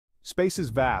Space is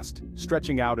vast,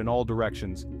 stretching out in all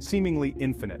directions, seemingly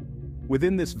infinite.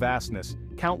 Within this vastness,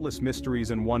 countless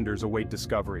mysteries and wonders await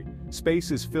discovery.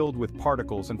 Space is filled with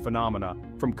particles and phenomena,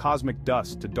 from cosmic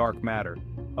dust to dark matter.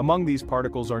 Among these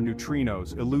particles are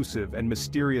neutrinos, elusive and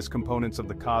mysterious components of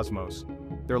the cosmos.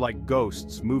 They're like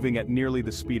ghosts, moving at nearly the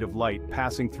speed of light,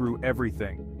 passing through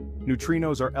everything.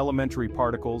 Neutrinos are elementary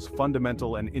particles,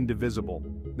 fundamental and indivisible.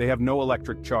 They have no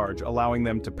electric charge, allowing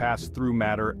them to pass through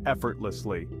matter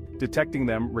effortlessly. Detecting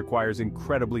them requires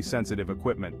incredibly sensitive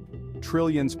equipment.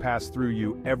 Trillions pass through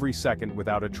you every second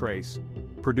without a trace.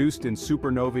 Produced in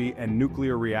supernovae and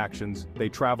nuclear reactions, they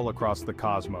travel across the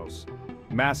cosmos.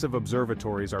 Massive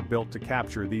observatories are built to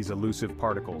capture these elusive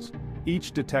particles.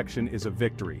 Each detection is a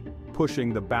victory,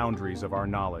 pushing the boundaries of our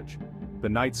knowledge. The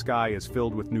night sky is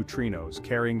filled with neutrinos,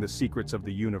 carrying the secrets of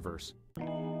the universe.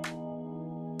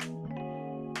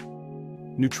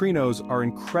 Neutrinos are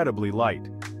incredibly light.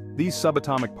 These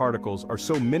subatomic particles are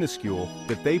so minuscule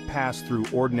that they pass through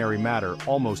ordinary matter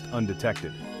almost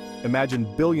undetected.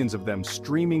 Imagine billions of them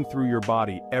streaming through your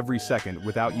body every second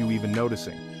without you even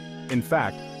noticing. In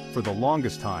fact, for the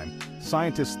longest time,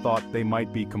 scientists thought they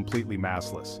might be completely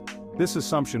massless. This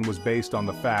assumption was based on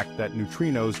the fact that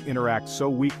neutrinos interact so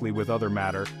weakly with other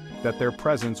matter that their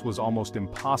presence was almost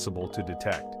impossible to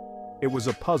detect. It was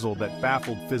a puzzle that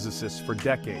baffled physicists for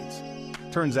decades.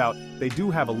 Turns out, they do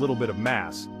have a little bit of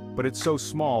mass, but it's so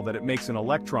small that it makes an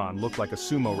electron look like a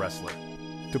sumo wrestler.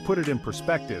 To put it in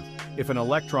perspective, if an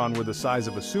electron were the size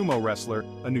of a sumo wrestler,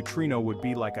 a neutrino would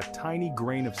be like a tiny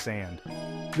grain of sand.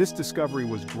 This discovery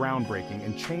was groundbreaking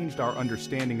and changed our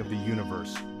understanding of the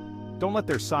universe. Don't let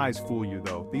their size fool you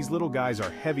though, these little guys are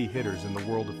heavy hitters in the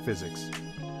world of physics.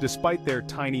 Despite their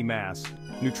tiny mass,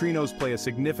 neutrinos play a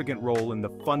significant role in the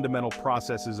fundamental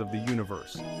processes of the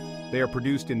universe. They are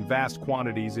produced in vast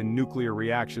quantities in nuclear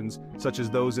reactions, such as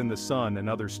those in the sun and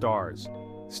other stars.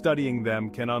 Studying them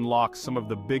can unlock some of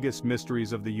the biggest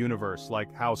mysteries of the universe,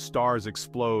 like how stars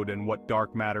explode and what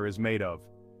dark matter is made of.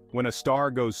 When a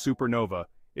star goes supernova,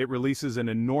 it releases an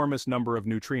enormous number of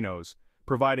neutrinos,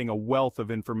 providing a wealth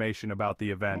of information about the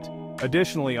event.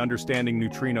 Additionally, understanding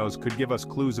neutrinos could give us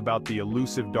clues about the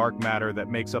elusive dark matter that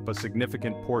makes up a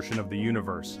significant portion of the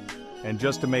universe. And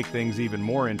just to make things even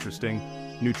more interesting,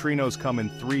 neutrinos come in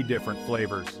 3 different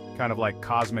flavors, kind of like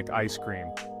cosmic ice cream.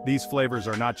 These flavors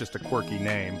are not just a quirky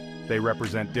name, they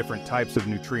represent different types of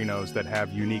neutrinos that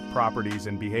have unique properties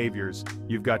and behaviors.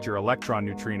 You've got your electron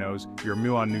neutrinos, your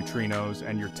muon neutrinos,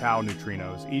 and your tau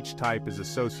neutrinos. Each type is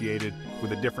associated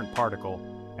with a different particle,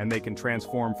 and they can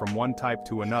transform from one type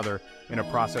to another in a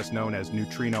process known as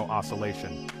neutrino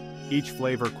oscillation. Each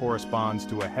flavor corresponds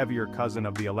to a heavier cousin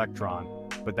of the electron,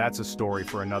 but that's a story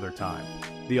for another time.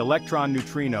 The electron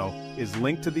neutrino is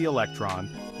linked to the electron,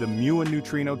 the muon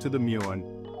neutrino to the muon,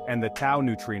 and the tau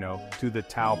neutrino to the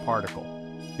tau particle.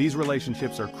 These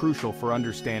relationships are crucial for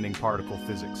understanding particle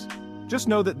physics. Just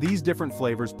know that these different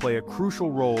flavors play a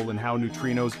crucial role in how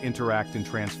neutrinos interact and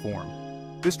transform.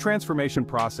 This transformation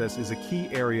process is a key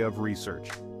area of research,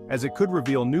 as it could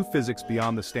reveal new physics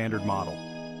beyond the standard model.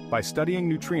 By studying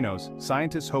neutrinos,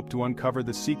 scientists hope to uncover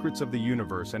the secrets of the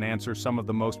universe and answer some of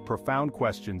the most profound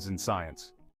questions in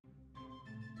science.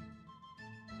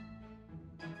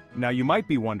 Now you might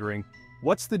be wondering,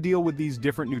 what's the deal with these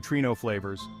different neutrino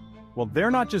flavors? Well, they're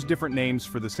not just different names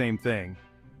for the same thing.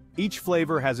 Each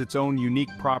flavor has its own unique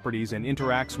properties and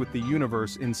interacts with the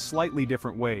universe in slightly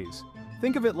different ways.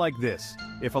 Think of it like this: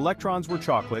 if electrons were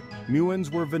chocolate,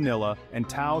 muons were vanilla, and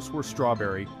taus were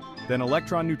strawberry, then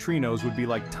electron neutrinos would be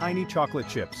like tiny chocolate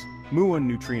chips,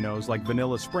 muon neutrinos like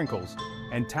vanilla sprinkles,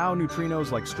 and tau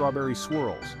neutrinos like strawberry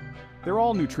swirls. They're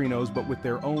all neutrinos but with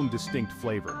their own distinct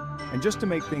flavor. And just to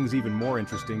make things even more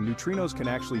interesting, neutrinos can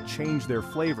actually change their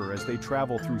flavor as they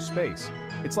travel through space.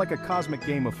 It's like a cosmic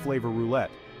game of flavor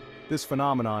roulette. This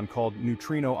phenomenon, called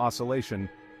neutrino oscillation,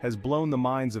 has blown the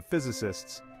minds of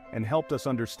physicists and helped us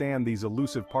understand these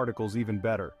elusive particles even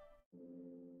better.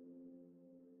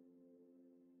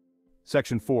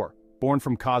 Section 4. Born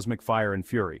from cosmic fire and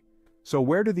fury. So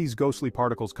where do these ghostly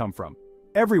particles come from?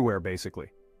 Everywhere,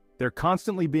 basically. They're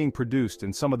constantly being produced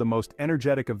in some of the most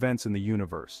energetic events in the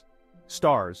universe.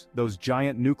 Stars, those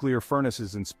giant nuclear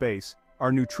furnaces in space,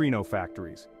 are neutrino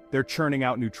factories. They're churning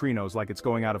out neutrinos like it's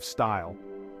going out of style.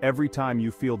 Every time you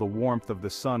feel the warmth of the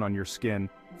sun on your skin,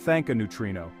 thank a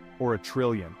neutrino, or a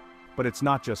trillion. But it's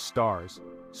not just stars.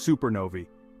 Supernovae,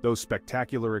 those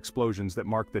spectacular explosions that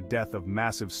mark the death of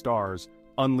massive stars,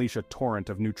 unleash a torrent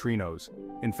of neutrinos.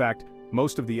 In fact,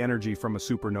 most of the energy from a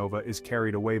supernova is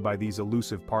carried away by these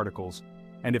elusive particles.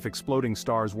 And if exploding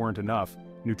stars weren't enough,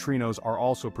 neutrinos are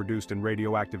also produced in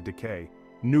radioactive decay,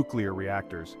 nuclear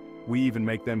reactors. We even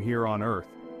make them here on Earth.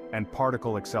 And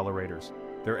particle accelerators.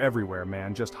 They're everywhere,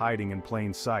 man, just hiding in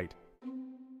plain sight.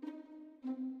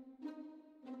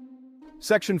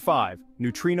 Section 5.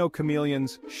 Neutrino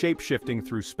chameleons, shape-shifting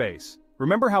through space.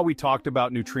 Remember how we talked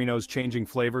about neutrinos changing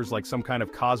flavors like some kind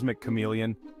of cosmic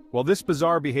chameleon? Well, this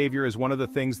bizarre behavior is one of the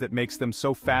things that makes them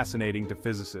so fascinating to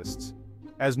physicists.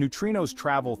 As neutrinos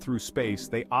travel through space,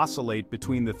 they oscillate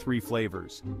between the three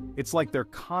flavors. It's like they're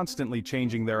constantly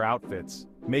changing their outfits,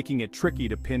 making it tricky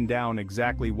to pin down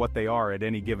exactly what they are at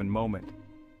any given moment.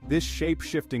 This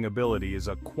shape-shifting ability is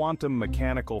a quantum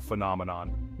mechanical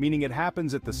phenomenon, meaning it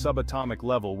happens at the subatomic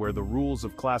level where the rules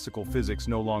of classical physics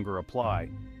no longer apply.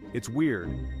 It's weird,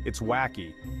 it's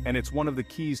wacky, and it's one of the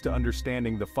keys to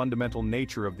understanding the fundamental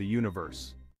nature of the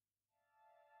universe.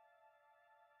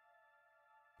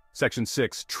 Section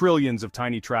 6. Trillions of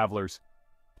tiny travelers.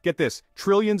 Get this,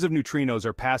 trillions of neutrinos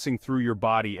are passing through your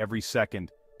body every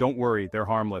second. Don't worry, they're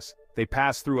harmless. They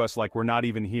pass through us like we're not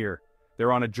even here.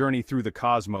 They're on a journey through the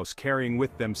cosmos, carrying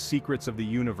with them secrets of the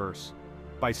universe.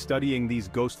 By studying these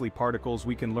ghostly particles,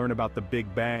 we can learn about the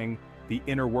Big Bang, the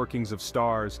inner workings of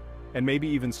stars, and maybe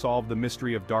even solve the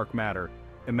mystery of dark matter.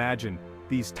 Imagine,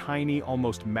 these tiny,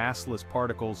 almost massless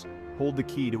particles hold the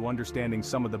key to understanding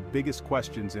some of the biggest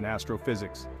questions in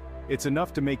astrophysics. It's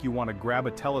enough to make you want to grab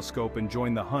a telescope and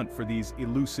join the hunt for these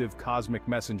elusive cosmic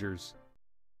messengers.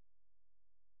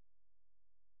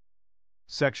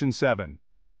 Section 7.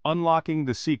 Unlocking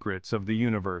the secrets of the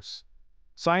universe.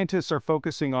 Scientists are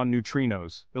focusing on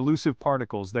neutrinos, elusive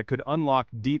particles that could unlock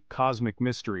deep cosmic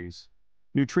mysteries.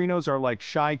 Neutrinos are like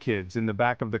shy kids in the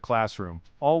back of the classroom,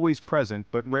 always present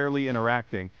but rarely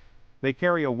interacting. They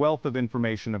carry a wealth of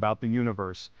information about the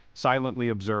universe, silently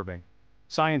observing.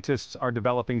 Scientists are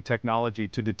developing technology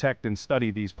to detect and study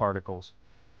these particles,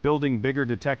 building bigger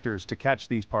detectors to catch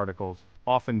these particles,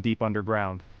 often deep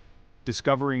underground.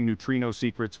 Discovering neutrino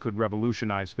secrets could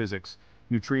revolutionize physics.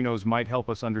 Neutrinos might help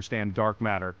us understand dark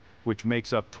matter, which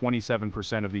makes up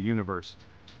 27% of the universe.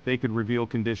 They could reveal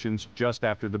conditions just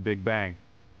after the Big Bang.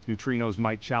 Neutrinos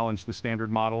might challenge the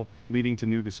standard model, leading to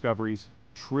new discoveries.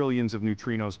 Trillions of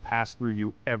neutrinos pass through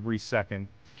you every second,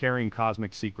 carrying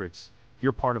cosmic secrets.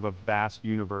 You're part of a vast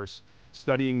universe.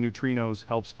 Studying neutrinos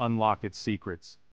helps unlock its secrets.